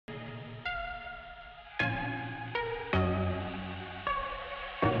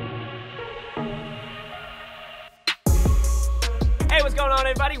what's going on,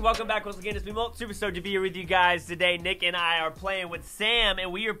 everybody? Welcome back once again. It's me, MOLT. Super stoked to be here with you guys today. Nick and I are playing with Sam,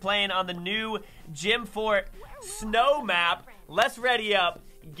 and we are playing on the new Gym Fort snow map. Let's ready up,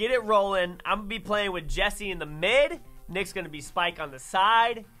 get it rolling. I'm gonna be playing with Jesse in the mid. Nick's gonna be Spike on the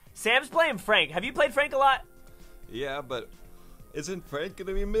side. Sam's playing Frank. Have you played Frank a lot? Yeah, but isn't Frank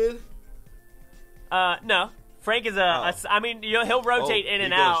gonna be mid? No. Frank is I mean, he'll rotate in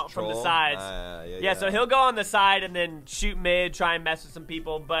and out from the sides. Yeah, so he'll go on the side and then shoot mid, try and mess with some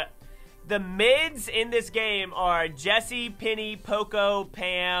people. But the mids in this game are Jesse, Penny, Poco,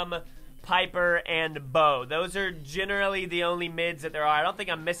 Pam, Piper, and Bo. Those are generally the only mids that there are. I don't think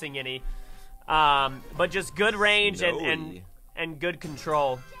I'm missing any. But just good range and good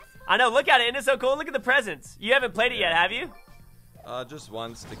control. I know, look at it. Isn't it so cool? Look at the presents. You haven't played it yet, have you? Just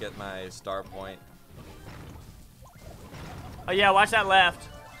once to get my star point. Oh, yeah, watch that left.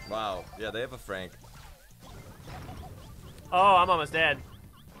 Wow. Yeah, they have a Frank. Oh, I'm almost dead.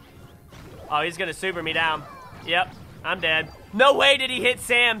 Oh, he's going to super me down. Yep, I'm dead. No way did he hit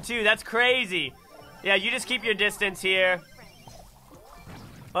Sam, too. That's crazy. Yeah, you just keep your distance here.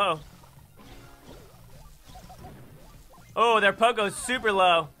 Uh-oh. Oh, their Poco's super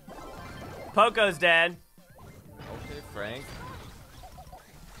low. Poco's dead. Okay, Frank.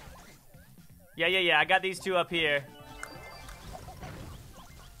 Yeah. I got these two up here.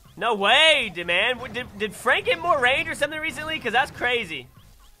 No way, man. Did Frank get more range or something recently? Because that's crazy.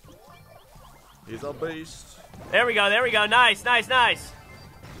 He's a beast. There we go. Nice.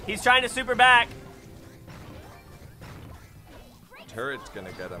 He's trying to super back. Turret's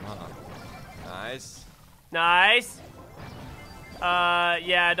gonna get him, huh? Nice.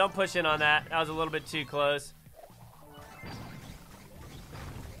 Yeah, don't push in on that. That was a little bit too close.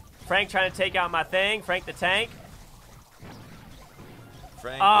 Frank trying to take out my thing. Frank the tank.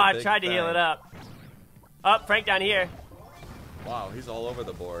 Frank, I tried to heal it up. Up, Frank down here. Wow, he's all over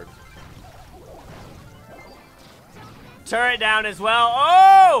the board. Turret down as well.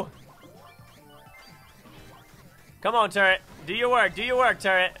 Oh! Come on, turret. Do your work,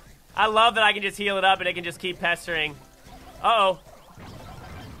 turret. I love that I can just heal it up and it can just keep pestering. Uh-oh.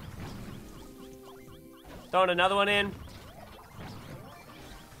 Throwing another one in.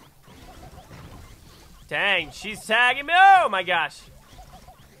 Dang, she's tagging me. Oh, my gosh.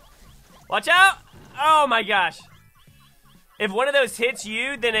 Watch out! Oh my gosh. If one of those hits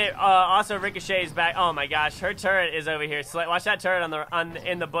you, then it also ricochets back. Oh my gosh, her turret is over here. Watch that turret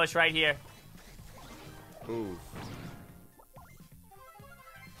in the bush right here. Ooh.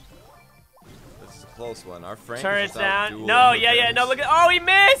 This is a close one. Our Frank turret's down. No, yeah. No, look at. Oh, he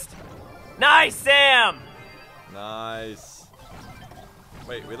missed! Nice, Sam! Nice.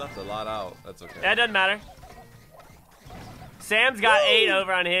 Wait, we left a lot out. That's okay. That doesn't matter. Sam's got 8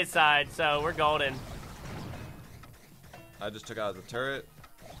 over on his side, so we're golden. I just took out the turret.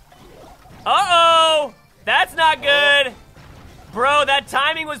 Uh-oh! That's not good! Bro, that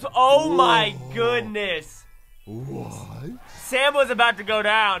timing was... Oh, my goodness. What? Sam was about to go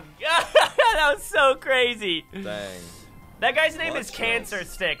down. That was so crazy. Dang. That guy's name is Cancer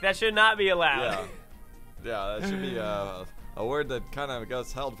Stick. That should not be allowed. Yeah, that should be a word that kind of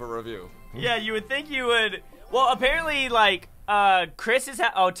gets held for review. Yeah, you would think you would... Well, apparently, like, Chris is...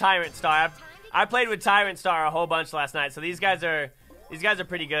 Oh, Tyrant Star. I played with Tyrant Star a whole bunch last night, so these guys are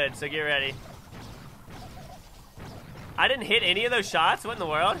pretty good, so get ready. I didn't hit any of those shots? What in the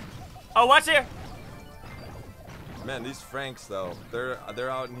world? Oh, watch here! Man, these Franks, though, they're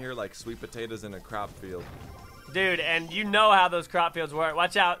out in here like sweet potatoes in a crop field. Dude, and you know how those crop fields work.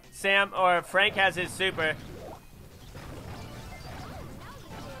 Watch out. Sam, or Frank has his super.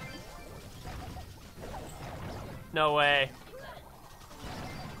 No way.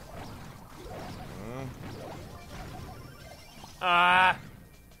 Alright.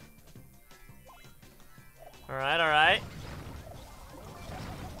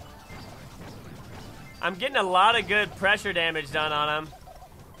 I'm getting a lot of good pressure damage done on him.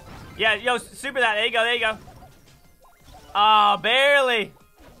 Yeah, yo, super that. There you go. Oh, barely.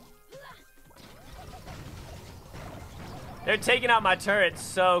 They're taking out my turrets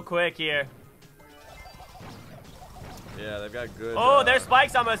so quick here. Yeah, they've got good... Oh, their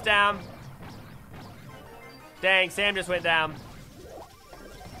Spike's almost down. Dang, Sam just went down.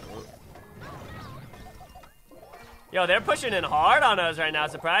 Yo, they're pushing in hard on us right now,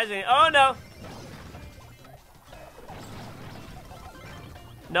 surprisingly. Oh, no.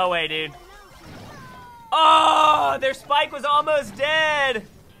 No way, dude. Oh, their Spike was almost dead.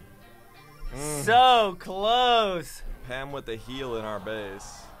 So close. Pam with the heal in our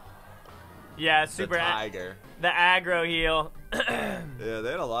base. Yeah, super. The tiger. The aggro heal. Yeah,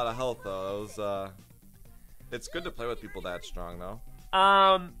 they had a lot of health though. It was, it's good to play with people that strong though.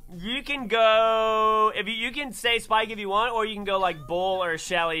 You can go if you can say Spike if you want, or you can go like Bull or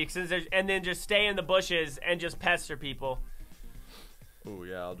Shelly, and then just stay in the bushes and just pester people. Ooh,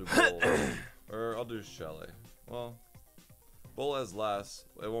 yeah, I'll do Bull. Or I'll do Shelly. Well, Bull has less.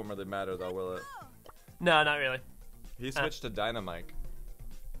 It won't really matter though, will it? No, not really. He switched to Dynamite.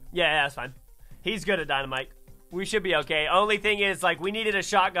 Yeah, that's fine. He's good at Dynamite. We should be okay. Only thing is, like, we needed a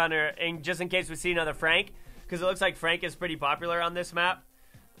shotgunner, and just in case we see another Frank, because it looks like Frank is pretty popular on this map.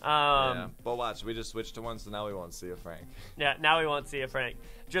 Yeah, but watch, we just switched to one, so now we won't see a Frank. Yeah, now we won't see a Frank.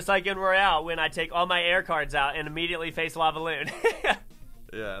 Just like in Royale, when I take all my air cards out and immediately face Lava Loon.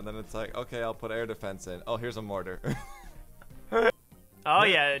 Yeah, and then it's like, okay, I'll put air defense in. Oh, here's a mortar. Oh,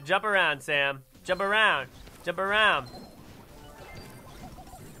 yeah, jump around, Sam. Jump around. Jump around.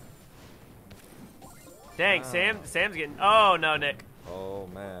 Dang, Sam's getting... Oh, no, Nick. Oh,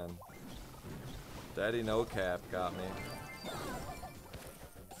 man. Daddy No Cap got me.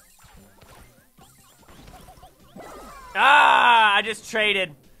 Ah! I just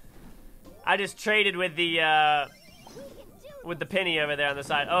traded. I just traded with the penny over there on the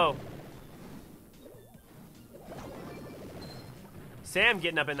side. Oh. Sam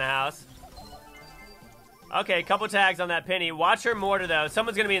getting up in the house. Okay, couple tags on that penny. Watch her mortar, though.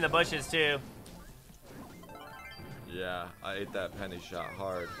 Someone's going to be in the bushes, too. Yeah, I ate that penny shot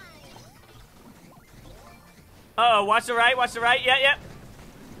hard. Uh-oh, watch the right, watch the right. Yeah.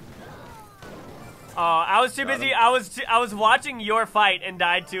 Oh, I was too busy. I was watching your fight and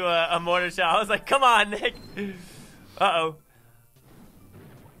died to a mortar shot. I was like, come on, Nick. Uh-oh.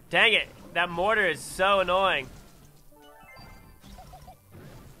 Dang it. That mortar is so annoying.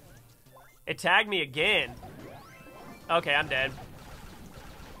 It tagged me again. Okay, I'm dead.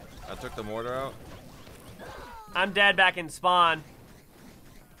 I took the mortar out. I'm dead back in spawn.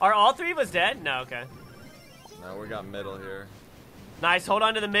 Are all three of us dead? No, okay. No, we got middle here. Nice, hold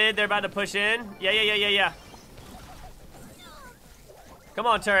on to the mid. They're about to push in. Yeah. Come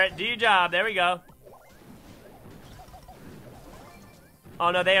on, turret. Do your job. There we go.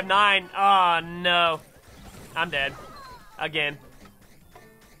 Oh, no, they have 9. Oh, no. I'm dead. Again.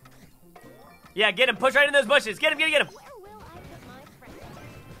 Yeah, get him. Push right in those bushes. Get him, get him.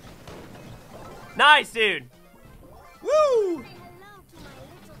 Nice, dude. Woo!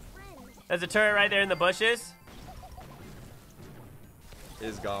 There's a turret right there in the bushes.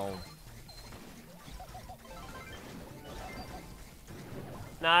 Is gone.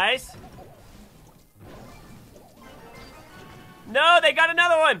 Nice. No, they got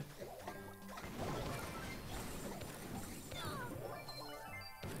another one.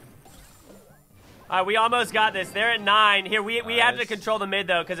 All right, we almost got this. They're at 9. Here, we have to control the mid,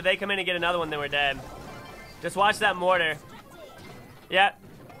 though, because if they come in and get another one, then we're dead. Just watch that mortar. Yep.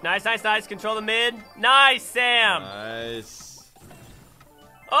 Nice. Control the mid. Nice, Sam. Nice.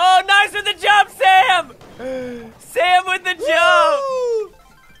 Oh, nice with the jump, Sam. Sam with the jump.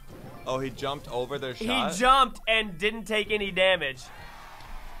 Oh, he jumped over their shot? He jumped and didn't take any damage.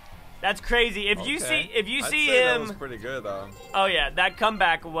 That's crazy. If you see him, that was pretty good though. Oh yeah, that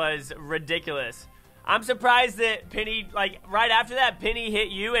comeback was ridiculous. I'm surprised that Penny, like right after that, Penny hit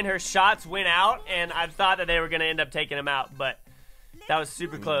you and her shots went out, and I thought that they were gonna end up taking him out, but that was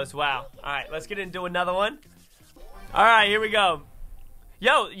super close. Wow. All right, let's get into another one. All right, here we go.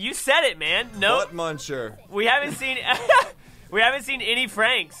 Yo, you said it, man. No, Butt muncher. We haven't seen any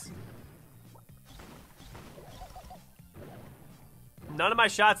Franks. None of my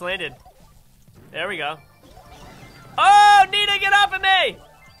shots landed. There we go. Oh, Nita, get off of me!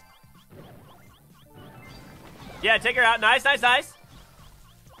 Yeah, take her out. Nice.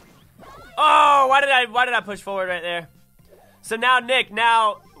 Oh, why did I push forward right there? So now, Nick,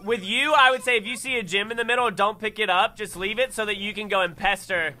 with you, I would say if you see a gem in the middle, don't pick it up. Just leave it so that you can go and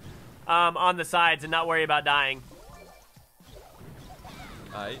pester on the sides and not worry about dying.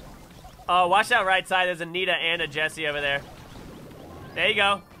 Alright. Oh, watch that right side. There's a Nita and a Jessie over there. There you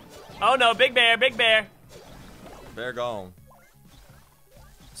go. Oh no, big bear. Bear gone.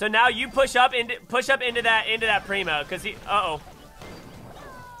 So now you push up into that primo, cause he.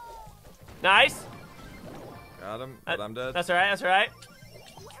 Nice. Got him, but I'm dead. That's alright.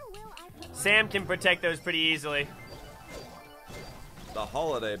 Sam can protect those pretty easily. The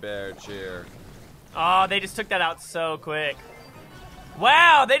holiday bear cheer. Oh, they just took that out so quick.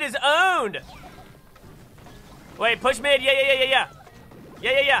 Wow, they just owned. Wait, push mid. Yeah.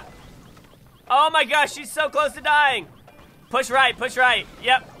 Oh my gosh, she's so close to dying. Push right.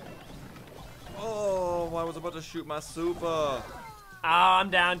 Yep. Oh, I was about to shoot my super. Oh, I'm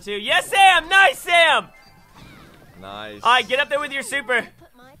down too. Yes, Sam. Nice, Sam. Nice. All right, get up there with your super.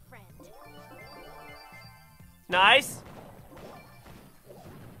 Nice.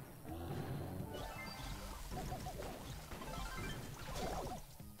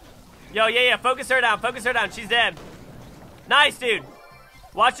 Yo, yeah. Focus her down. Focus her down. She's dead. Nice, dude.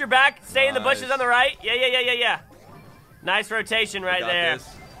 Watch your back. Stay in the bushes on the right. Yeah. Nice rotation right there. This.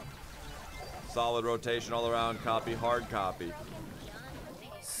 Solid rotation all around. Copy. Hard copy.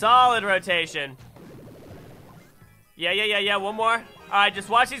 Solid rotation. Yeah. One more. All right, just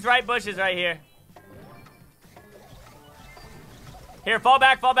watch these right bushes right here. Here, fall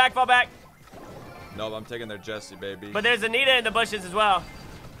back. No, I'm taking their Jessie, baby. But there's Anita in the bushes as well.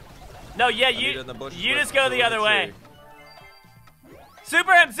 No, yeah, you just go the other way.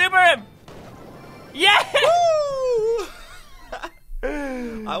 Super him! Yeah!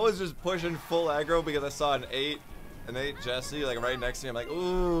 I was just pushing full aggro because I saw an 8 Jessie like right next to me. I'm like,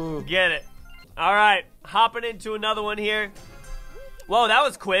 ooh. Get it. All right, hopping into another one here. Whoa, that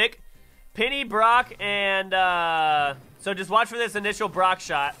was quick. Penny, Brock, and so just watch for this initial Brock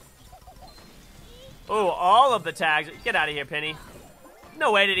shot. Ooh, all of the tags. Get out of here, Penny.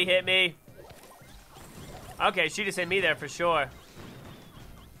 No way did he hit me. Okay, she just hit me there for sure.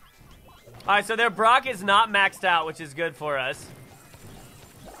 All right, so their Brock is not maxed out, which is good for us.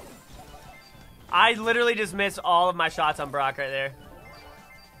 I literally just missed all of my shots on Brock right there.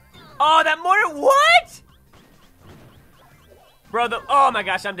 Oh, that mortar, what? Bro, oh my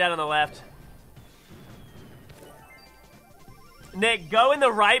gosh, I'm dead on the left. Nick, go in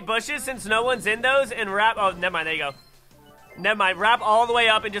the right bushes since no one's in those and wrap, oh, never mind, there you go. Never mind, wrap all the way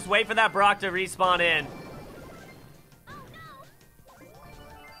up and just wait for that Brock to respawn in.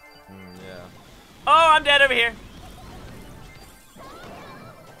 Yeah. Oh, I'm dead over here.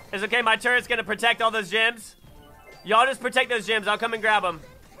 It's okay, my turret's gonna protect all those gems. Y'all just protect those gems, I'll come and grab them.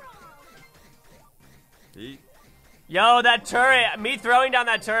 Eat. Yo, that turret, me throwing down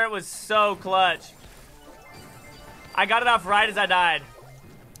that turret was so clutch. I got it off right as I died.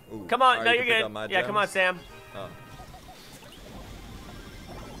 Ooh. Come on, right, no, you're good. Yeah, gems? come on, Sam. Oh.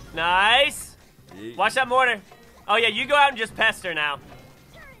 Nice. Yeet. Watch that mortar. Oh, yeah, you go out and just pester now.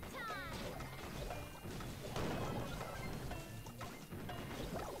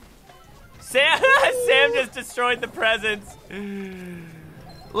 Sam just destroyed the presents.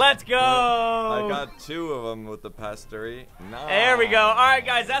 Let's go. I got 2 of them with the pestery. Nice. There we go. All right,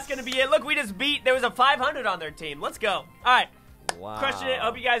 guys, that's going to be it. Look, we just beat. There was a 500 on their team. Let's go. All right. Wow. Crushing it.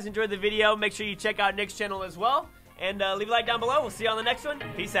 Hope you guys enjoyed the video. Make sure you check out Nick's channel as well. And leave a like down below. We'll see you on the next one.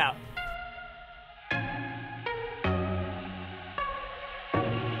 Peace out.